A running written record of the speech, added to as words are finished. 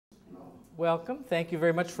Welcome. Thank you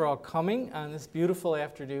very much for all coming on this beautiful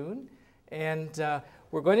afternoon. And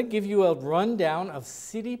we're going to give you a rundown of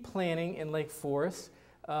city planning in Lake Forest,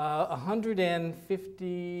 2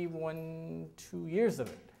 years of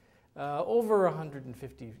it, over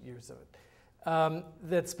 150 years of it,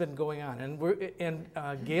 that's been going on. And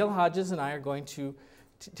Gail Hodges and I are going to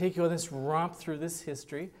take you on this romp through this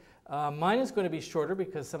history. Mine is going to be shorter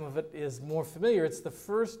because some of it is more familiar. It's the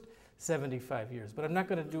first 75 years, but I'm not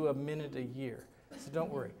going to do a minute a year, so don't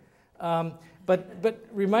worry. But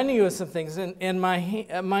reminding you of some things, and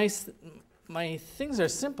my things are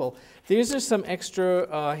simple. These are some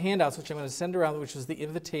extra handouts which I'm going to send around, which is the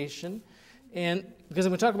invitation, and because I'm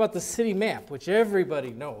going to talk about the city map, which everybody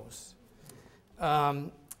knows. The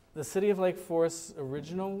City of Lake Forest's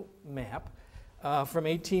original map from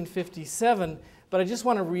 1857, but I just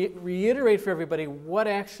want to reiterate for everybody what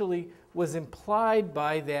actually was implied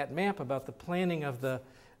by that map about the planning of the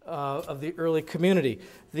early community.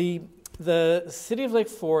 The City of Lake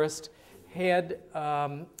Forest had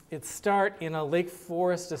its start in a Lake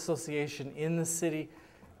Forest Association in the city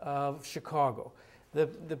of Chicago.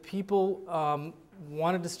 The people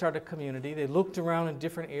wanted to start a community. They looked around in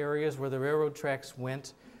different areas where the railroad tracks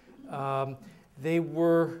went. They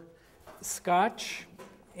were Scotch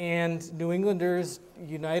and New Englanders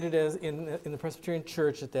united as in the Presbyterian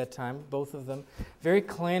Church at that time, both of them. Very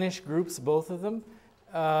clannish groups, both of them,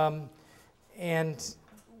 and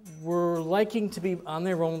were liking to be on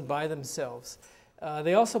their own by themselves.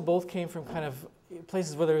 They also both came from kind of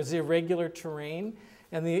places where there was irregular terrain,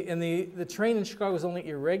 and the terrain in Chicago was only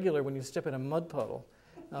irregular when you step in a mud puddle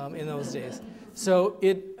in those days. So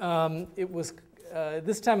it was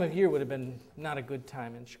this time of year would have been not a good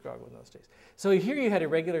time in Chicago in those days. So here you had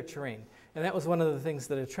irregular terrain, and that was one of the things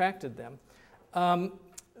that attracted them.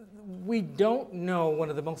 We don't know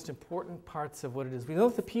one of the most important parts of what it is. We know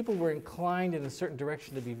that the people were inclined in a certain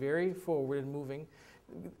direction to be very forward and moving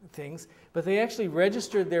things, but they actually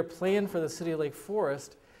registered their plan for the city of Lake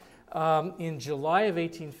Forest in July of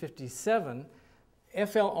 1857.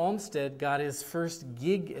 F.L. Olmsted got his first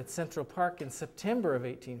gig at Central Park in September of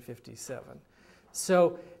 1857.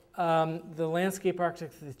 So the landscape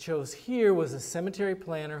architect they chose here was a cemetery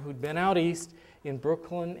planner who'd been out east in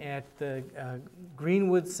Brooklyn at the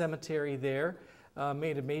Greenwood Cemetery there,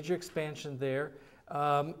 made a major expansion there,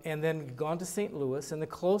 and then gone to St. Louis. And the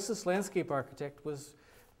closest landscape architect was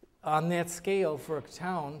on that scale for a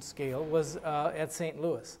town scale was at St.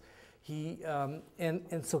 Louis. He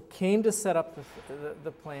and so came to set up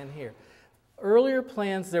the plan here. Earlier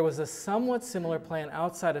plans, there was a somewhat similar plan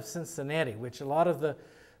outside of Cincinnati, which a lot of the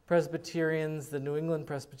Presbyterians, the New England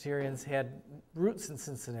Presbyterians, had roots in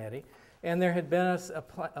Cincinnati. And there had been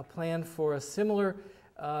a plan for a similar,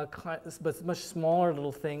 but much smaller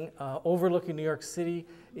little thing, overlooking New York City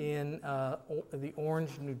in the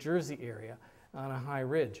Orange, New Jersey area on a high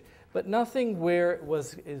ridge. But nothing where it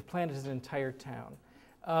was planned as an entire town.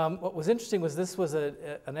 What was interesting was this was an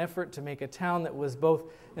effort to make a town that was both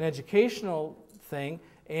an educational thing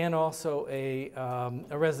and also a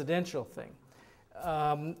residential thing.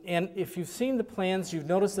 And if you've seen the plans, you've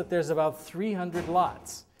noticed that there's about 300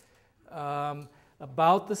 lots,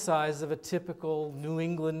 about the size of a typical New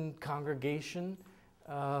England congregation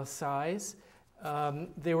size.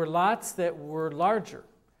 They were lots that were larger.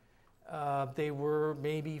 They were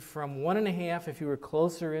maybe from 1.5 if you were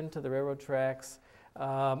closer into the railroad tracks,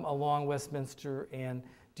 along Westminster and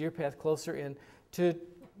Deer Path closer in, to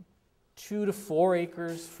 2 to 4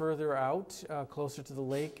 acres further out, closer to the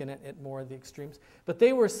lake and at more of the extremes. But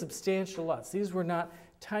they were substantial lots. These were not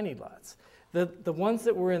tiny lots. The ones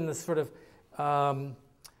that were in the sort of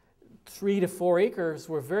 3 to 4 acres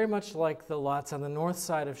were very much like the lots on the north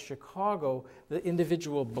side of Chicago, the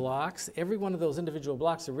individual blocks. Every one of those individual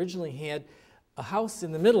blocks originally had a house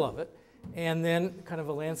in the middle of it and then kind of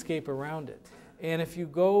a landscape around it. And if you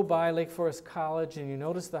go by Lake Forest College and you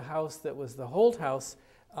notice the house that was the Holt House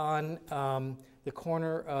on the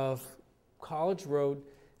corner of College Road,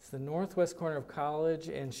 it's the northwest corner of College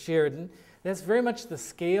and Sheridan, that's very much the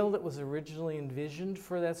scale that was originally envisioned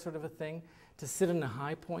for that sort of a thing, to sit in a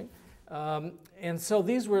high point. And so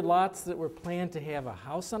these were lots that were planned to have a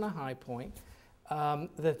house on a high point,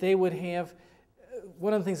 that they would have,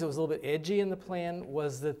 one of the things that was a little bit edgy in the plan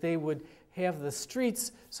was that they would have the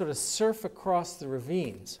streets sort of surf across the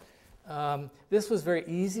ravines. This was very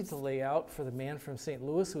easy to lay out for the man from St.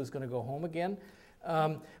 Louis who was going to go home again.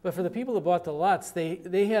 But for the people that bought the lots,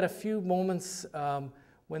 they had a few moments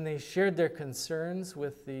when they shared their concerns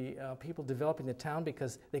with the people developing the town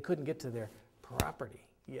because they couldn't get to their property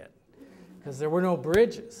yet because there were no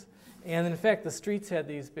bridges. And in fact, the streets had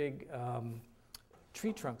these big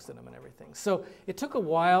tree trunks in them and everything. So it took a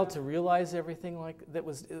while to realize everything like that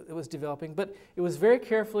was it was developing, but it was very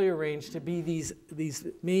carefully arranged to be these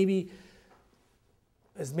maybe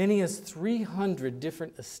as many as 300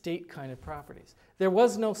 different estate kind of properties. There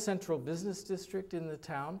was no central business district in the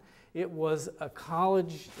town. It was a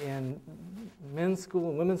college and men's school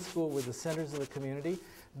and women's school were the centers of the community.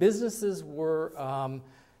 Businesses were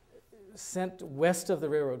sent west of the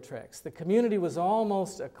railroad tracks. The community was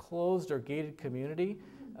almost a closed or gated community.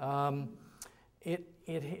 One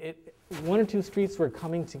or two streets were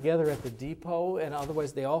coming together at the depot, and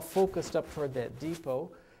otherwise they all focused up toward that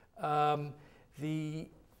depot. The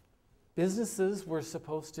businesses were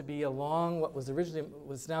supposed to be along what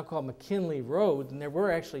was now called McKinley Road, and there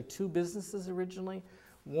were actually two businesses originally.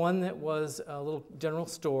 One that was a little general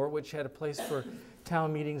store, which had a place for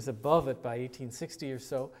town meetings above it by 1860 or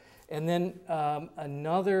so, and then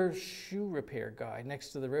another shoe repair guy next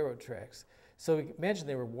to the railroad tracks. So imagine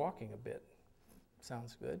they were walking a bit.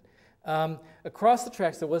 Sounds good. Across the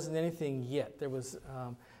tracks, there wasn't anything yet. There was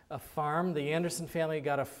a farm. The Anderson family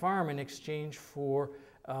got a farm in exchange for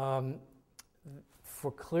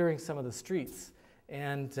clearing some of the streets.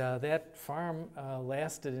 And that farm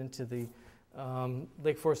lasted into the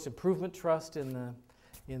Lake Forest Improvement Trust in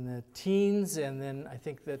the teens, and then I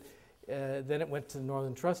think that then it went to the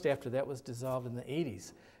Northern Trust after that was dissolved in the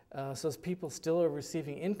 80s. So those people still are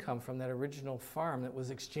receiving income from that original farm that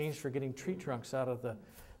was exchanged for getting tree trunks out of the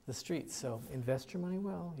streets. So invest your money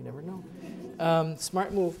well, you never know.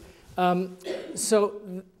 Smart move. So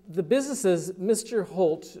the businesses, Mr.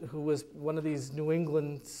 Holt, who was one of these New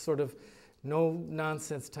England sort of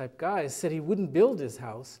no-nonsense type guys, said he wouldn't build his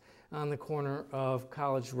house on the corner of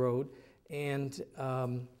College Road and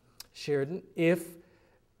Sheridan if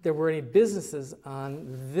there were any businesses on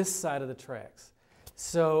this side of the tracks.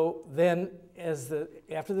 So then,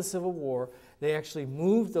 after the Civil War, they actually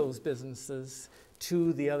moved those businesses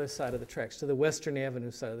to the other side of the tracks, to the Western Avenue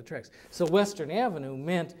side of the tracks. So Western Avenue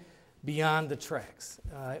meant beyond the tracks.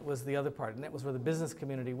 It was the other part, and that was where the business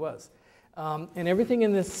community was. And everything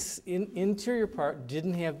in this interior part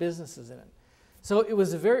didn't have businesses in it. So it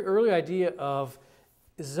was a very early idea of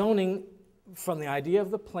zoning from the idea of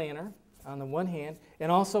the planner on the one hand,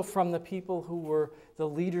 and also from the people who were the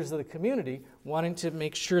leaders of the community, wanting to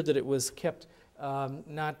make sure that it was kept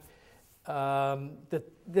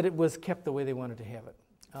that it was kept the way they wanted to have it.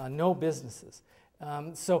 No businesses.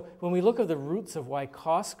 So when we look at the roots of why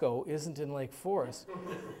Costco isn't in Lake Forest,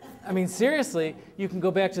 I mean, seriously, you can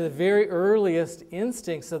go back to the very earliest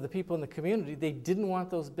instincts of the people in the community. They didn't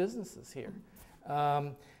want those businesses here.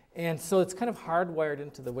 And so it's kind of hardwired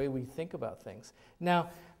into the way we think about things. Now,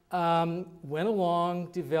 went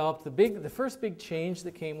along, developed. The first big change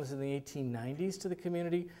that came was in the 1890s to the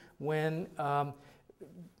community when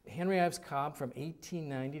Henry Ives Cobb from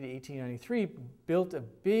 1890 to 1893 built the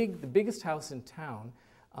biggest house in town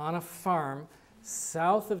on a farm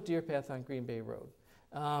south of Deer Path on Green Bay Road.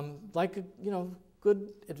 Like a good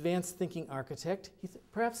advanced thinking architect,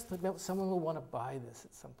 perhaps someone will want to buy this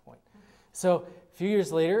at some point. So a few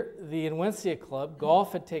years later, the Inwencia Club,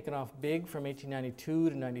 golf had taken off big from 1892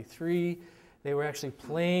 to 93. They were actually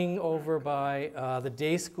playing over by the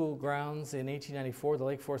day school grounds in 1894, the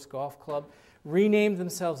Lake Forest Golf Club, renamed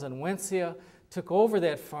themselves Inwencia, took over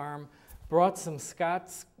that farm, brought some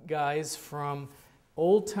Scots guys from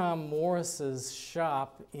Old Tom Morris's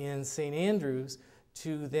shop in St. Andrews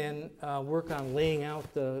to then work on laying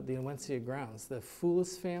out the Inwencia grounds. The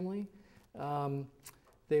Foulis family,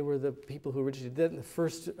 they were the people who originally did it. And the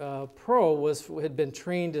first pro had been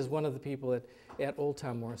trained as one of the people at Old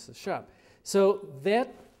Tom Morris's shop. So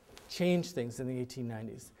that changed things in the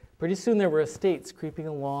 1890s. Pretty soon there were estates creeping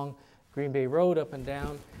along Green Bay Road up and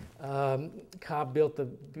down. Cobb built the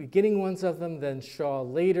beginning ones of them, then Shaw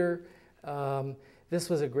later. This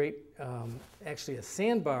was a great, actually a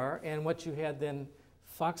sandbar, and what you had then,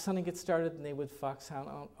 fox hunting get started, and they would fox hunt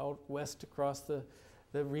out west across the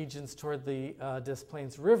regions toward the Des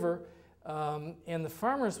Plaines River. And the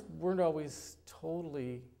farmers weren't always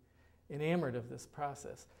totally enamored of this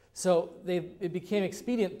process. So it became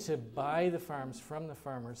expedient to buy the farms from the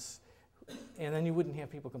farmers, and then you wouldn't have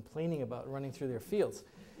people complaining about running through their fields.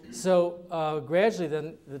 So gradually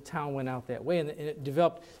then the town went out that way, and it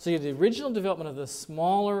developed. So you had the original development of the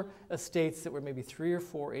smaller estates that were maybe 3 or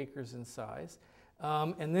 4 acres in size,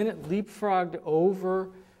 and then it leapfrogged over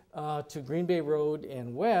to Green Bay Road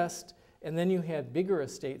and west, and then you had bigger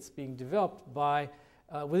estates being developed by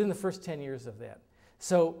within the first 10 years of that.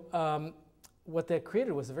 So what that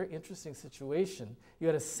created was a very interesting situation. You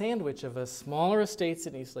had a sandwich of smaller estates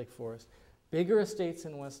in East Lake Forest, bigger estates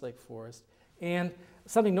in West Lake Forest, and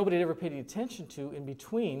something nobody had ever paid any attention to in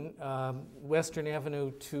between Western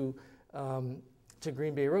Avenue to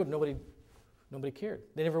Green Bay Road. Nobody cared.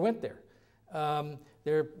 They never went there.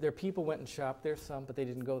 Their people went and shopped there, some, but they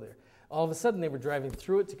didn't go there. All of a sudden, they were driving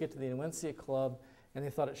through it to get to the Inwencia Club, and they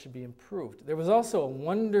thought it should be improved. There was also a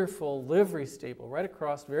wonderful livery stable right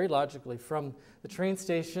across, very logically, from the train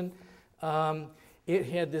station. It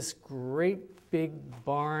had this great big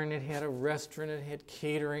barn. It had a restaurant. It had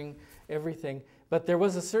catering, everything. But there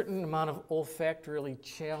was a certain amount of olfactorily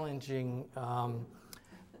challenging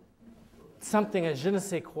something, a je ne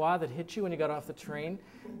sais quoi, that hit you when you got off the train.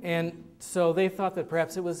 And so they thought that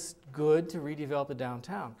perhaps it was good to redevelop the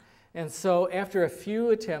downtown. And so after a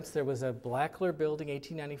few attempts, there was a Blackler building,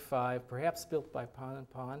 1895, perhaps built by Pon and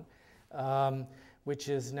Pon, which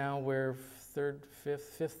is now where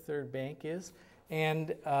Fifth Third Bank is.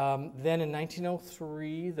 And then in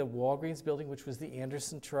 1903, the Walgreens building, which was the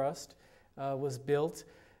Anderson Trust, was built.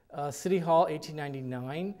 City Hall,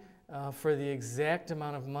 1899, for the exact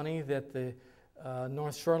amount of money that the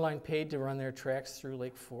North Shoreline paid to run their tracks through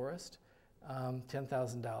Lake Forest,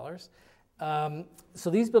 $10,000. So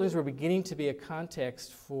these buildings were beginning to be a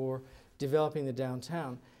context for developing the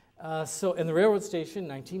downtown. And the railroad station,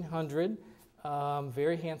 1900,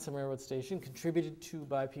 very handsome railroad station, contributed to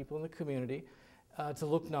by people in the community to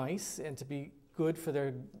look nice and to be good for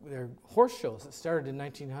their horse shows that started in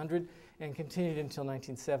 1900 and continued until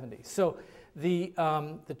 1970. So the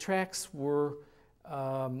tracks were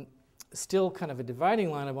still kind of a dividing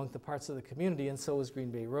line among the parts of the community, and so was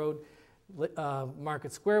Green Bay Road.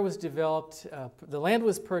 Market Square was developed, the land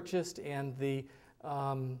was purchased, and the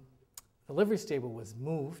livery stable was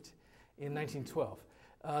moved in 1912.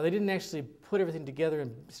 They didn't actually put everything together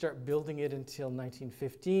and start building it until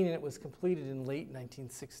 1915, and it was completed in late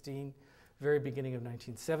 1916, very beginning of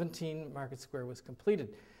 1917. Market Square was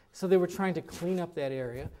completed. So they were trying to clean up that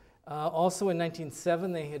area. Also in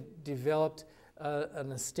 1907, they had developed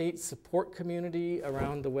an estate support community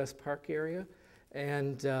around the West Park area,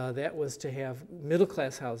 and that was to have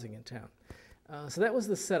middle-class housing in town. So that was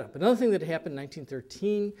the setup. Another thing that happened in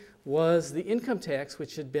 1913 was the income tax,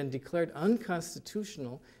 which had been declared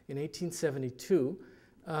unconstitutional in 1872,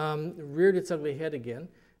 reared its ugly head again.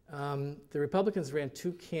 The Republicans ran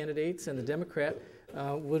two candidates, and the Democrat,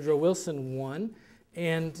 Woodrow Wilson, won,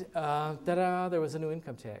 and ta-da, there was a new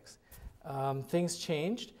income tax. Things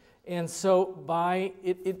changed, and so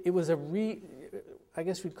it was I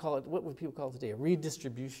guess we'd call it, what would people call it today, a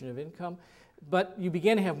redistribution of income. But you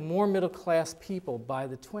began to have more middle-class people by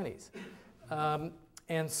the 20s.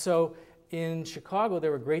 And so in Chicago,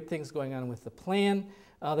 there were great things going on with the plan.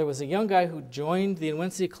 There was a young guy who joined the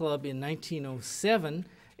Inwencia Club in 1907,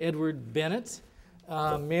 Edward Bennett,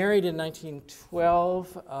 married in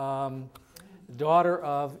 1912, daughter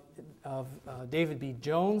of David B.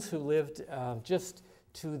 Jones, who lived just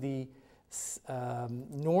to the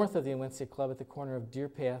north of the Inwencia Club at the corner of Deer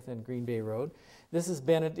Path and Green Bay Road. This is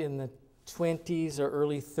Bennett in the 20s or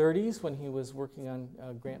early 30s when he was working on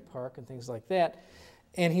Grant Park and things like that.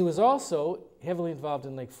 And he was also heavily involved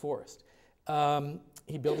in Lake Forest.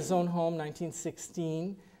 He built his own home in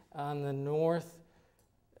 1916 on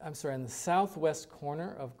the southwest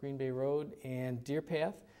corner of Green Bay Road and Deer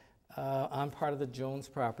Path on part of the Jones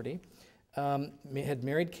property. Had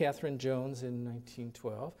married Catherine Jones in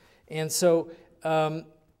 1912. And so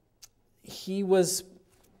he was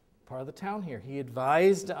part of the town here. He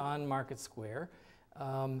advised on Market Square.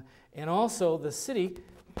 And also the city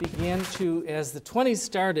began to, as the 20s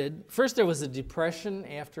started, first there was a depression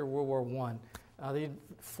after World War I. They did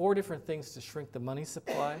 4 different things to shrink the money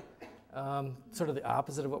supply, sort of the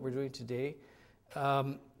opposite of what we're doing today.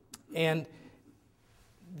 And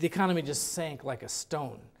the economy just sank like a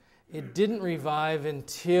stone. It didn't revive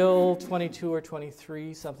until 22 or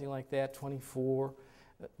 23, something like that, 24.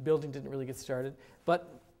 Building didn't really get started.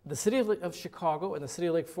 But the city of Chicago and the city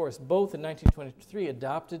of Lake Forest, both in 1923,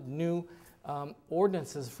 adopted new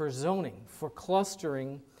ordinances for zoning, for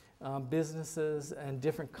clustering businesses and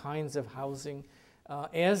different kinds of housing.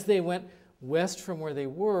 As they went west from where they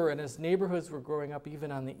were, and as neighborhoods were growing up even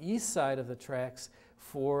on the east side of the tracks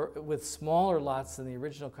with smaller lots than the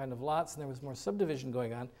original kind of lots, and there was more subdivision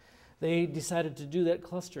going on, they decided to do that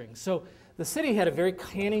clustering. So the city had a very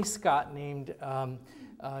canny Scot named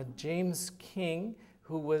James King,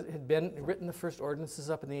 who had written the first ordinances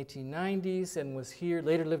up in the 1890s and was here,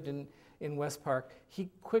 later lived in West Park. He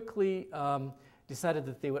quickly decided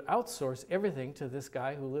that they would outsource everything to this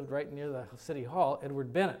guy who lived right near the city hall,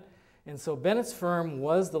 Edward Bennett. And so Bennett's firm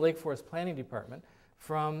was the Lake Forest Planning Department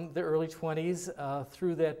from the early 20s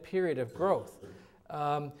through that period of growth.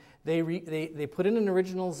 They put in an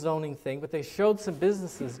original zoning thing, but they showed some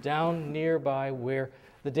businesses down nearby where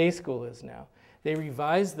the day school is now. They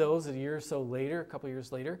revised those a year or so later, a couple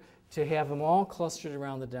years later, to have them all clustered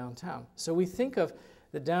around the downtown. So we think of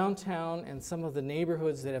the downtown and some of the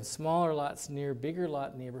neighborhoods that have smaller lots near bigger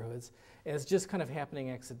lot neighborhoods as just kind of happening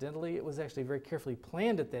accidentally. It was actually very carefully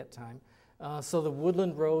planned at that time. So the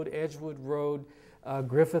Woodland Road, Edgewood Road,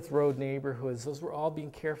 Griffith Road neighborhoods, those were all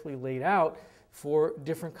being carefully laid out for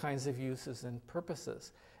different kinds of uses and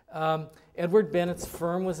purposes. Edward Bennett's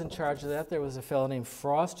firm was in charge of that. There was a fellow named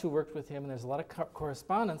Frost who worked with him, and there's a lot of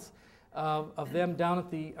correspondence of them down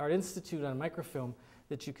at the Art Institute on microfilm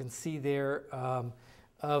that you can see there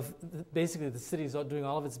of basically the city's doing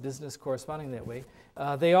all of its business corresponding that way.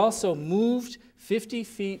 They also moved 50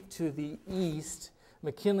 feet to the east,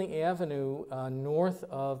 McKinley Avenue, north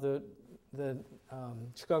of the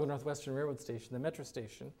Chicago Northwestern Railroad Station, the metro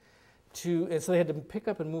station, and so they had to pick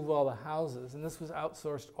up and move all the houses, and this was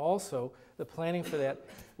outsourced also. The planning for that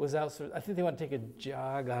was outsourced. I think they want to take a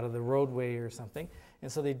jog out of the roadway or something,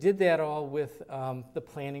 and so they did that all with the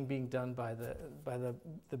planning being done by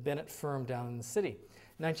the Bennett firm down in the city.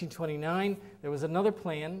 In 1929, there was another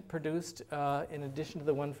plan produced in addition to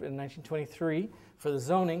the one in 1923 for the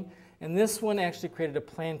zoning, and this one actually created a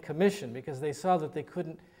plan commission because they saw that they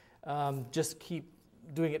couldn't just keep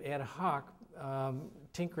doing it ad hoc,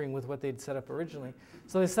 tinkering with what they'd set up originally.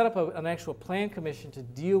 So they set up an actual plan commission to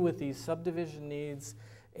deal with these subdivision needs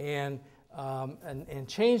and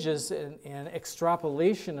changes and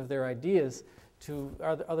extrapolation of their ideas to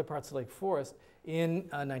other parts of Lake Forest in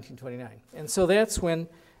 1929. And so that's when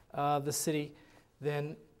the city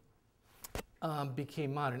then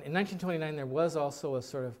became modern. In 1929, there was also a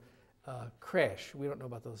sort of crash. We don't know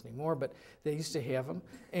about those anymore, but they used to have them.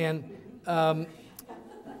 And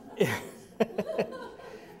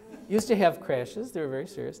used to have crashes. They were very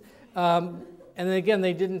serious. And then again,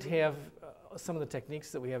 they didn't have some of the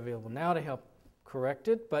techniques that we have available now to help correct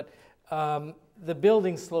it, but the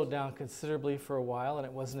building slowed down considerably for a while, and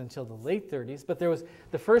it wasn't until the late 30s. But there was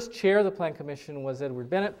the first chair of the Plan Commission was Edward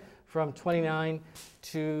Bennett from 29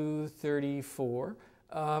 to 34.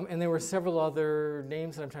 And there were several other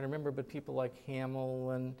names that I'm trying to remember, but people like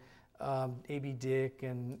Hamill and A.B. Dick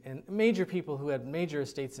and major people who had major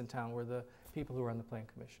estates in town were the people who were on the Plan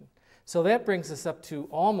Commission. So that brings us up to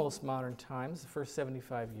almost modern times, the first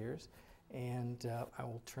 75 years. And I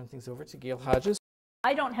will turn things over to Gail Hodges.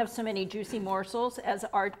 I don't have so many juicy morsels as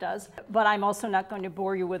Art does, but I'm also not going to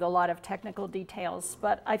bore you with a lot of technical details.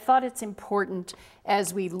 But I thought it's important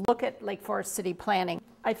as we look at Lake Forest city planning,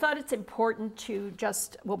 I thought it's important to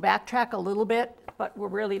we'll backtrack a little bit, but we're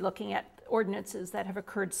really looking at ordinances that have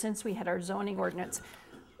occurred since we had our zoning ordinance.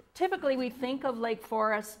 Typically, we think of Lake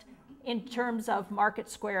Forest in terms of Market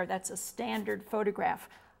Square. That's a standard photograph.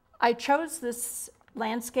 I chose this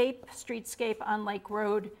landscape, streetscape on Lake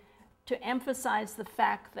Road to emphasize the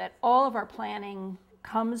fact that all of our planning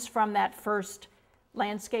comes from that first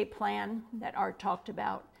landscape plan that Art talked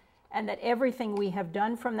about, and that everything we have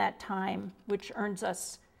done from that time, which earns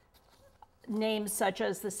us names such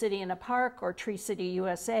as the City in a Park or Tree City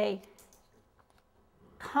USA,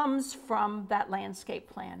 comes from that landscape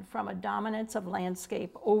plan, from a dominance of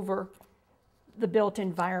landscape over the built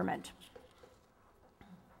environment.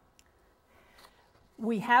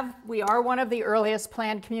 We are one of the earliest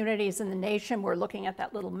planned communities in the nation. We're looking at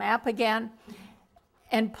that little map again.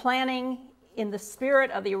 And planning in the spirit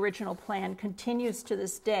of the original plan continues to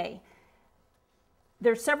this day.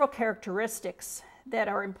 There are several characteristics that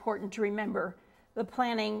are important to remember. The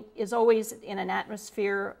planning is always in an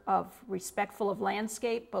atmosphere of respectful of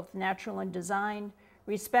landscape, both natural and design,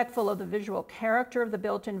 respectful of the visual character of the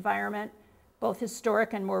built environment, both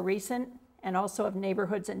historic and more recent, and also of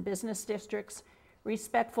neighborhoods and business districts,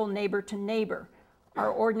 respectful neighbor to neighbor.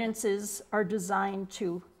 Our ordinances are designed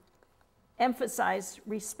to emphasize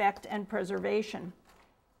respect and preservation.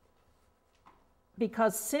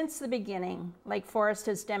 Because since the beginning, Lake Forest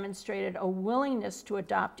has demonstrated a willingness to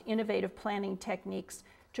adopt innovative planning techniques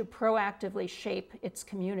to proactively shape its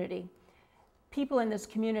community. People in this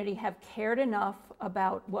community have cared enough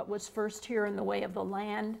about what was first here in the way of the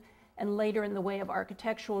land and later in the way of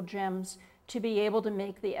architectural gems to be able to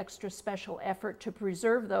make the extra special effort to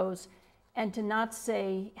preserve those and to not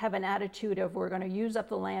have an attitude of we're going to use up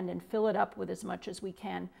the land and fill it up with as much as we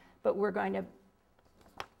can, but we're going to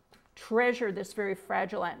treasure this very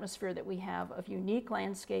fragile atmosphere that we have of unique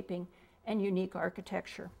landscaping and unique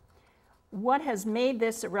architecture. What has made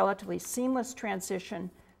this a relatively seamless transition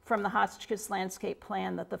from the Hotchkiss landscape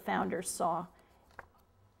plan that the founders saw,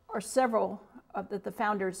 or several that the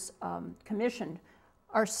founders commissioned,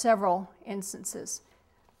 are several instances.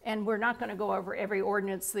 And we're not going to go over every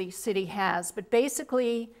ordinance the city has, but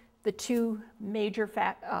basically the two major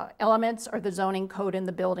elements are the zoning code and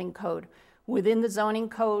the building code. Within the zoning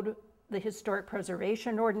code, the historic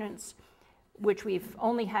preservation ordinance, which we've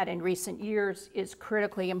only had in recent years, is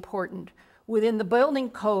critically important. Within the building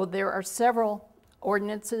code, there are several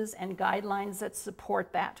ordinances and guidelines that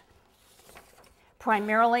support that.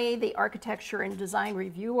 Primarily, the Architecture and Design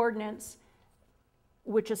Review Ordinance,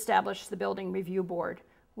 which established the Building Review Board.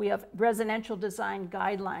 We have residential design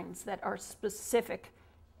guidelines that are specific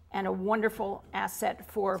and a wonderful asset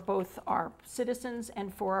for both our citizens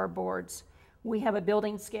and for our boards. We have a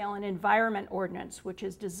building scale and environment ordinance, which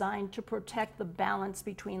is designed to protect the balance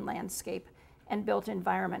between landscape and built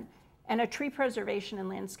environment, and a tree preservation and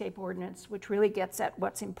landscape ordinance, which really gets at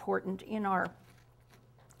what's important in our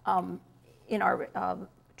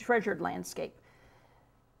treasured landscape.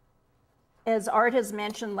 As Art has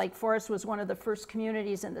mentioned, Lake Forest was one of the first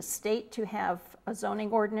communities in the state to have a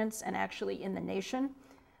zoning ordinance, and actually in the nation.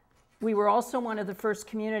 We were also one of the first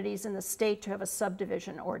communities in the state to have a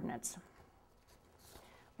subdivision ordinance.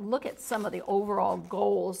 Look at some of the overall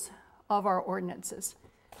goals of our ordinances.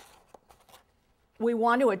 We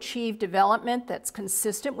want to achieve development that's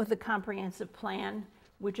consistent with the comprehensive plan,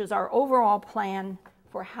 which is our overall plan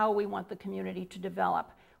for how we want the community to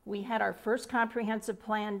develop. We had our first comprehensive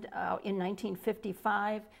plan in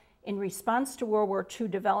 1955 in response to World War II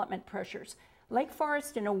development pressures. Lake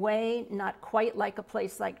Forest, in a way, not quite like a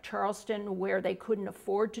place like Charleston where they couldn't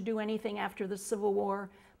afford to do anything after the Civil War,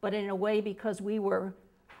 but in a way because we were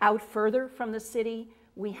out further from the city,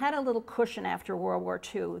 we had a little cushion after World War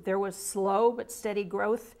II. There was slow but steady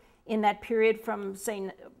growth in that period from,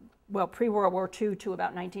 say, well, pre-World War II to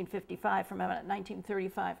about 1955, from about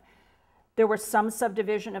 1935. There was some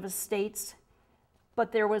subdivision of estates,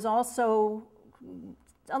 but there was also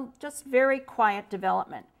just very quiet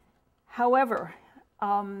development. However,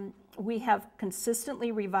 we have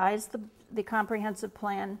consistently revised the comprehensive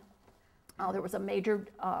plan. There was a major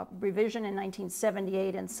revision in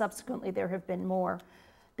 1978, and subsequently there have been more.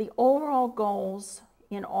 The overall goals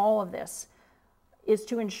in all of this is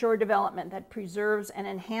to ensure development that preserves and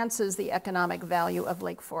enhances the economic value of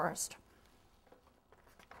Lake Forest.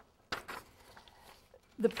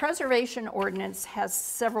 The preservation ordinance has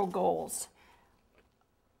several goals.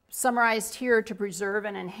 Summarized here: to preserve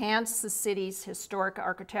and enhance the city's historic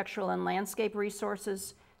architectural and landscape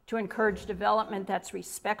resources, to encourage development that's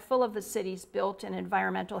respectful of the city's built and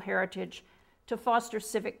environmental heritage, to foster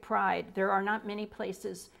civic pride. There are not many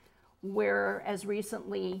places where, as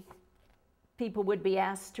recently, people would be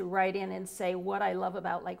asked to write in and say what I love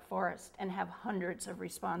about Lake Forest and have hundreds of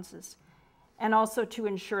responses. And also to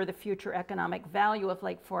ensure the future economic value of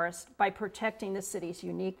Lake Forest by protecting the city's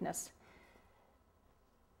uniqueness.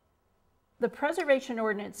 The preservation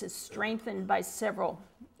ordinance is strengthened by several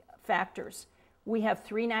factors. We have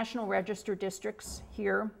 3 National Register districts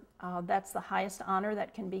here. That's the highest honor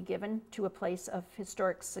that can be given to a place of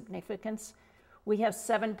historic significance. We have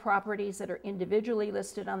 7 properties that are individually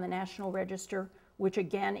listed on the National Register, which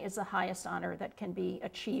again is the highest honor that can be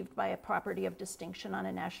achieved by a property of distinction on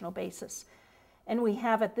a national basis. And we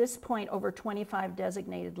have at this point over 25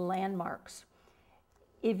 designated landmarks.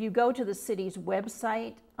 If you go to the city's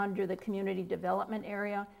website under the community development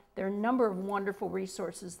area, there are a number of wonderful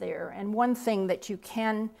resources there. And one thing that you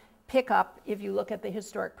can pick up if you look at the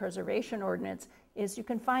historic preservation ordinance is you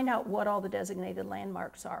can find out what all the designated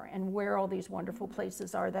landmarks are and where all these wonderful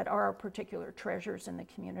places are that are particular treasures in the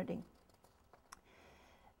community.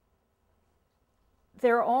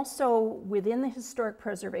 There also, within the historic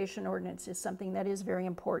preservation ordinance, is something that is very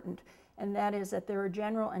important, and that is that there are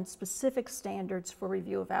general and specific standards for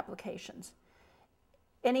review of applications.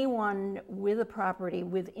 Anyone with a property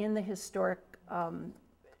within the historic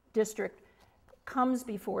district comes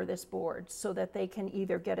before this board so that they can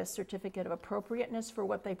either get a certificate of appropriateness for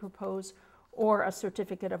what they propose or a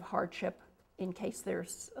certificate of hardship in case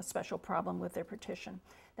there's a special problem with their petition.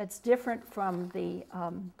 That's different from the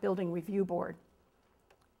Building Review Board.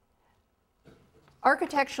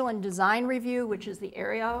 Architectural and Design Review, which is the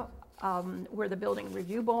area where the Building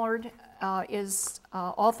Review Board is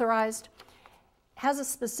authorized, has a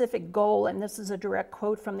specific goal, and this is a direct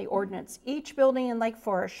quote from the ordinance. Each building in Lake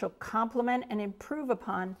Forest shall complement and improve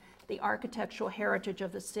upon the architectural heritage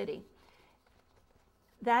of the city.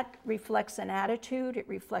 That reflects an attitude, it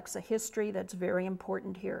reflects a history that's very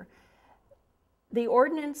important here. The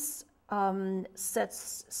ordinance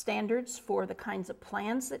sets standards for the kinds of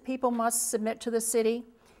plans that people must submit to the city.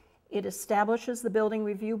 It establishes the Building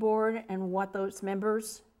Review Board and what those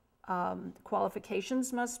members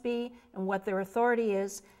qualifications must be and what their authority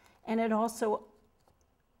is. And it also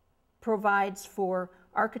provides for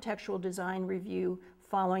architectural design review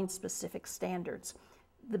following specific standards.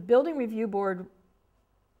 The Building Review Board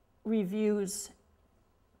reviews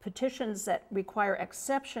petitions that require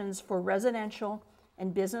exceptions for residential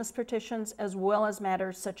and business petitions, as well as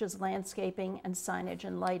matters such as landscaping and signage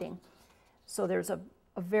and lighting. So there's a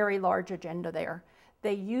very large agenda there.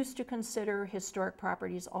 They used to consider historic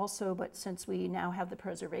properties also, but since we now have the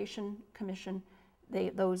Preservation Commission,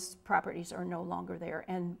 those properties are no longer there.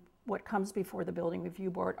 And what comes before the Building Review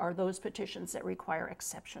Board are those petitions that require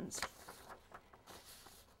exceptions.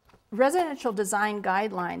 Residential design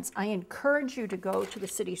guidelines, I encourage you to go to the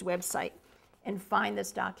city's website and find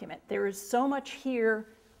this document. There is so much here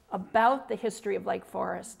about the history of Lake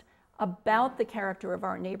Forest, about the character of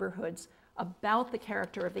our neighborhoods, about the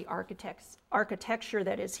character of the architecture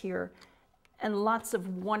that is here, and lots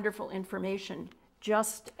of wonderful information.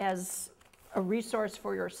 Just as a resource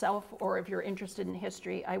for yourself, or if you're interested in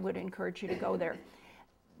history, I would encourage you to go there.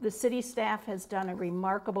 The city staff has done a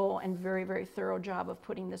remarkable and very, very thorough job of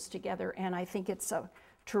putting this together, and I think it's a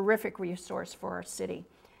terrific resource for our city.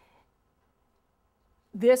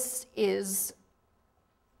 This is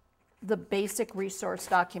the basic resource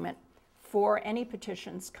document for any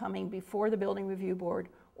petitions coming before the Building Review Board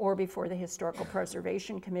or before the Historical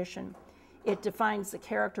Preservation Commission. It defines the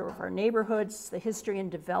character of our neighborhoods, the history and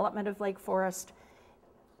development of Lake Forest,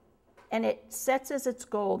 and it sets as its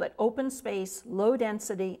goal that open space, low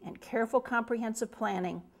density, and careful comprehensive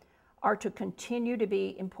planning are to continue to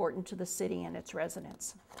be important to the city and its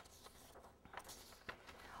residents.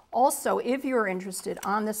 Also, if you're interested,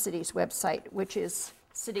 on the city's website, which is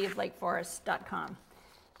cityoflakeforest.com,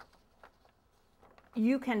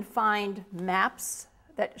 you can find maps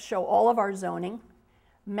that show all of our zoning,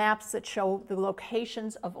 maps that show the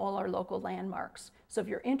locations of all our local landmarks. So if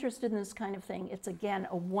you're interested in this kind of thing, it's again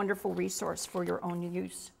a wonderful resource for your own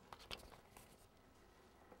use.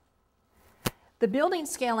 The building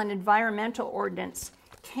scale and environmental ordinance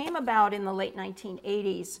came about in the late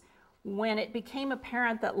 1980s when it became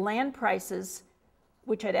apparent that land prices,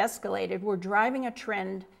 which had escalated, were driving a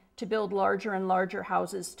trend to build larger and larger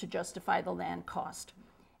houses to justify the land cost.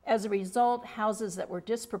 As a result, houses that were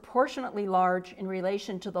disproportionately large in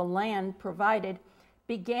relation to the land provided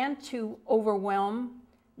began to overwhelm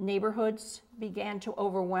neighborhoods, began to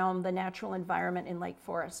overwhelm the natural environment in Lake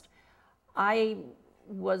Forest. I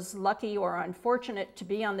was lucky or unfortunate to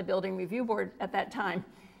be on the Building Review Board at that time.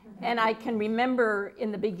 And I can remember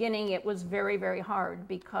in the beginning it was very, very hard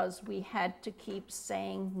because we had to keep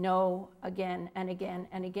saying no again and again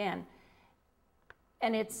and again.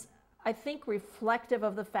 And it's, I think, reflective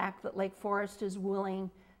of the fact that Lake Forest is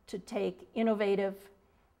willing to take innovative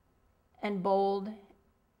and bold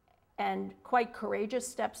and quite courageous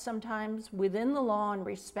steps sometimes within the law and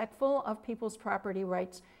respectful of people's property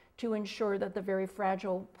rights to ensure that the very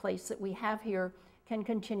fragile place that we have here can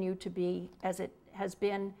continue to be as it has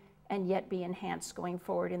been and yet be enhanced going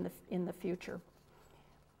forward in the future.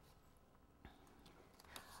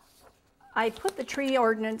 I put the tree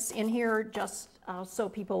ordinance in here just so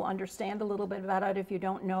people understand a little bit about it if you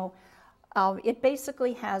don't know. It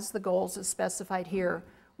basically has the goals as specified here.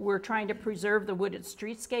 We're trying to preserve the wooded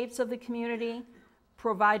streetscapes of the community,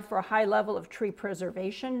 provide for a high level of tree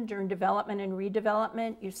preservation during development and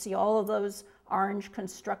redevelopment. You see all of those orange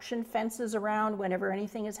construction fences around whenever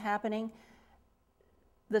anything is happening.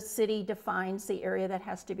 The city defines the area that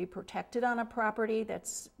has to be protected on a property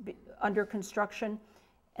that's under construction,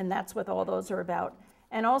 and that's what all those are about.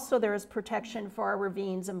 And also there is protection for our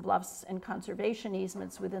ravines and bluffs and conservation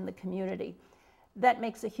easements within the community. That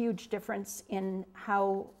makes a huge difference in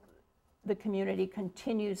how the community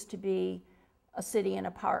continues to be a city and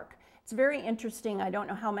a park. It's very interesting. I don't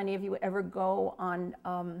know how many of you ever go on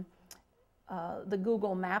the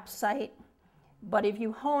Google Maps site, but if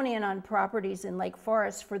you hone in on properties in Lake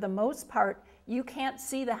Forest, for the most part, you can't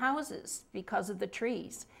see the houses because of the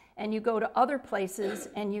trees. And you go to other places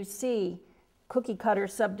and you see cookie cutter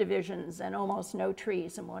subdivisions and almost no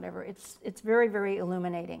trees and whatever. It's very, very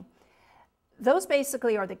illuminating. Those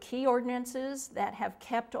basically are the key ordinances that have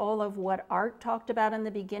kept all of what Art talked about in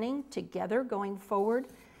the beginning together going forward.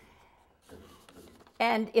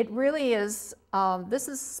 And it really is, this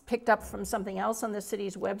is picked up from something else on the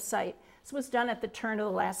city's website. This was done at the turn of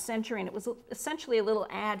the last century, and it was essentially a little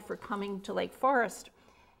ad for coming to Lake Forest.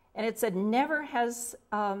 And it said, never has,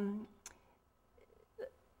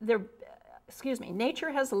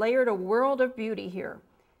 nature has layered a world of beauty here.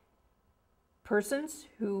 Persons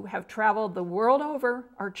who have traveled the world over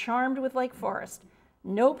are charmed with Lake Forest.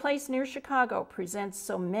 No place near Chicago presents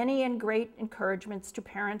so many and great encouragements to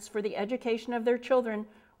parents for the education of their children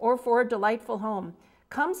or for a delightful home.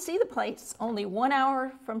 Come see the place, only 1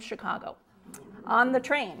 hour from Chicago. On the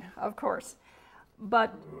train, of course.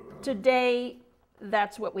 But today,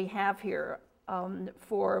 that's what we have here.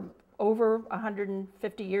 For over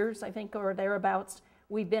 150 years, I think, or thereabouts,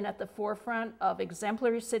 we've been at the forefront of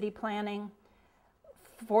exemplary city planning.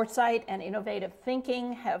 Foresight and innovative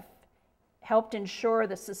thinking have helped ensure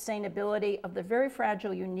the sustainability of the very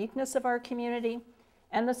fragile uniqueness of our community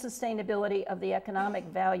and the sustainability of the economic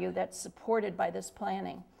value that's supported by this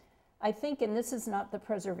planning. I think, and this is not the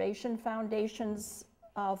Preservation Foundation's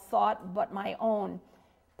thought, but my own,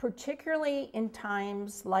 particularly in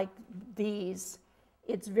times like these,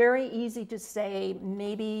 it's very easy to say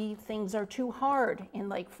maybe things are too hard in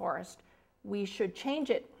Lake Forest. We should change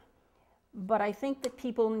it. But I think that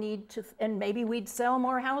people need to, and maybe we'd sell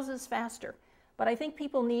more houses faster, but I think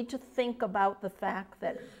people need to think about the fact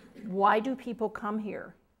that why do people come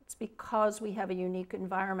here? It's because we have a unique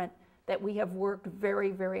environment that we have worked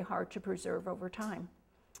very, very hard to preserve over time.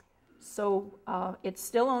 So it's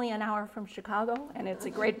still only an hour from Chicago, and it's a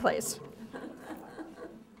great place.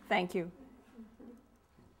 Thank you.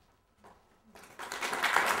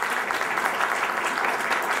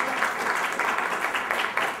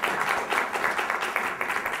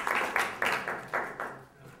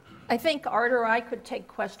 I think Art or I could take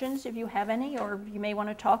questions if you have any, or you may want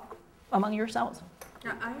to talk among yourselves.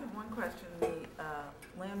 Yeah, I have one question. The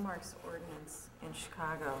landmarks ordinance in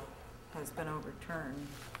Chicago has been overturned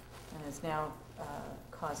and is now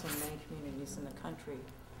causing many communities in the country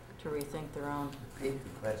to rethink their own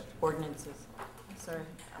ordinances. Sorry.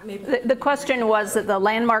 Maybe The question was that the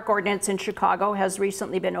landmark ordinance in Chicago has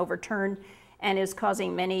recently been overturned and is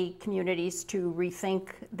causing many communities to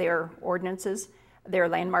rethink their ordinances, their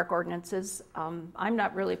landmark ordinances. I'm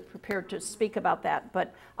not really prepared to speak about that,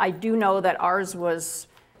 but I do know that ours was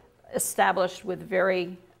established with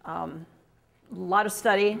very lot of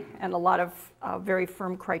study and a lot of very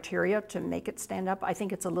firm criteria to make it stand up. I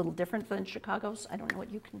think it's a little different than Chicago's. I don't know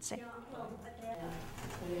what you can say. Yeah, well,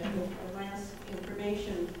 the last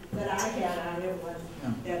information that I had on it was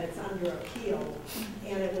that it's under appeal,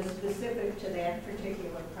 and it was specific to that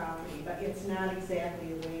particular property, but it's not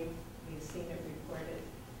exactly the way we've seen it reported.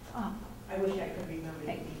 Oh. I wish I could remember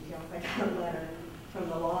the details. I got a letter from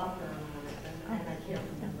the law firm on it, and I can't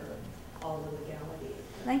remember all the legalities.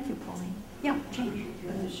 Thank you, Pauline. Yeah, Jane.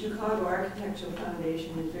 The Chicago Architectural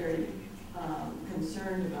Foundation is very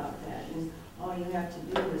concerned about that. And all you have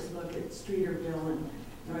to do is look at Streeterville and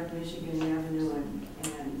North Michigan Avenue and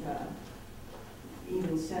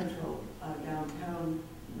even Central downtown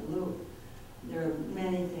in the Loop. There are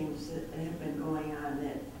many things that have been going on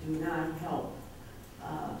that do not help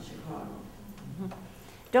Chicago. Mm-hmm.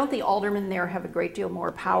 Don't the aldermen there have a great deal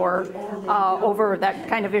more power over that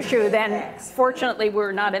kind of issue than, fortunately,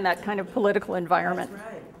 we're not in that kind of political environment.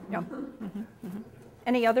 That's right. Yeah. Mm-hmm. Mm-hmm.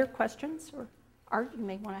 Any other questions? Or Art, you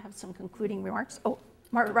may want to have some concluding remarks. Oh,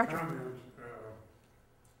 Roger.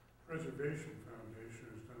 Preservation Foundation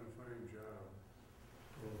has done a fine job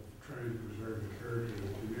of trying to preserve the character of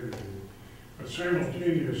the community. But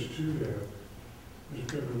simultaneous to that has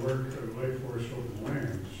been the work of Lake Forest Open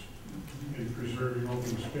Lands in preserving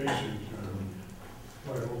open space in town,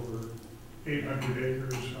 by over 800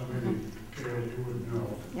 acres, how many, Gail, you would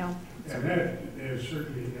know. Yeah. And that has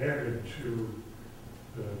certainly added to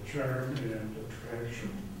the charm and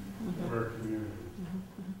attraction of our community.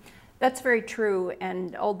 That's very true,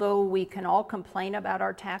 and although we can all complain about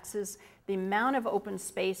our taxes, the amount of open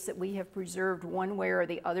space that we have preserved one way or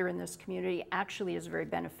the other in this community actually is very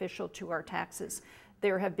beneficial to our taxes.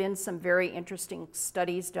 There have been some very interesting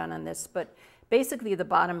studies done on this, but basically the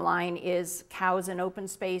bottom line is cows in open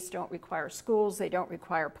space don't require schools, they don't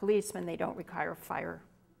require policemen, they don't require fire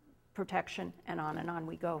protection, and on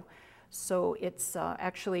we go. So it's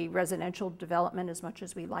actually residential development, as much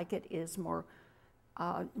as we like it, is more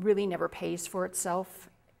really never pays for itself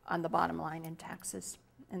on the bottom line in taxes,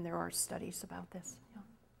 and there are studies about this.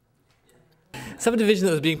 Subdivision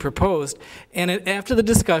that was being proposed, and after the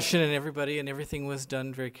discussion and everything was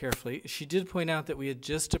done very carefully, she did point out that we had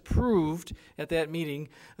just approved at that meeting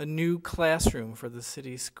a new classroom for the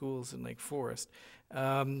city schools in Lake Forest.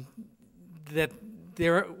 That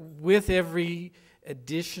there, with every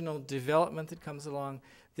additional development that comes along,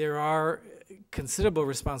 there are considerable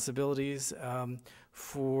responsibilities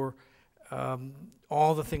for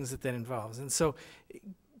all the things that involves. And so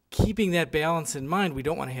keeping that balance in mind, we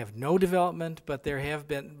don't want to have no development, but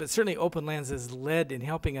certainly Open Lands has led in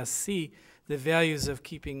helping us see the values of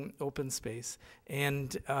keeping open space.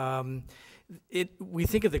 And we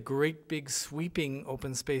think of the great big sweeping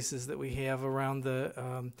open spaces that we have around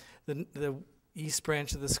the east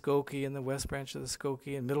branch of the Skokie and the west branch of the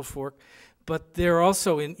Skokie and Middle Fork. But there are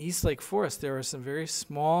also in East Lake Forest, there are some very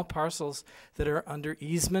small parcels that are under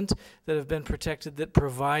easement that have been protected that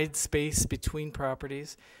provide space between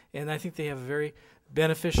properties. And I think they have a very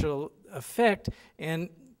beneficial effect. And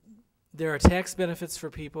there are tax benefits for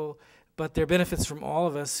people, but there are benefits from all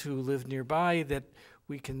of us who live nearby that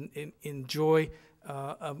we can enjoy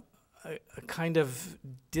a kind of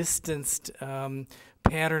distanced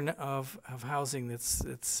pattern of housing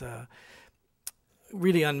that's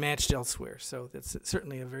really unmatched elsewhere. So that's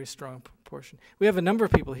certainly a very strong proportion. We have a number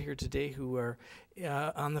of people here today who are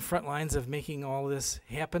on the front lines of making all this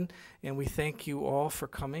happen, and we thank you all for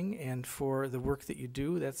coming and for the work that you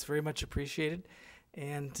do. That's very much appreciated.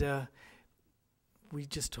 And we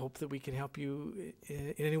just hope that we can help you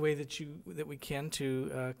in any way that we can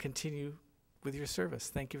to continue with your service.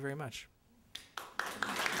 Thank you very much.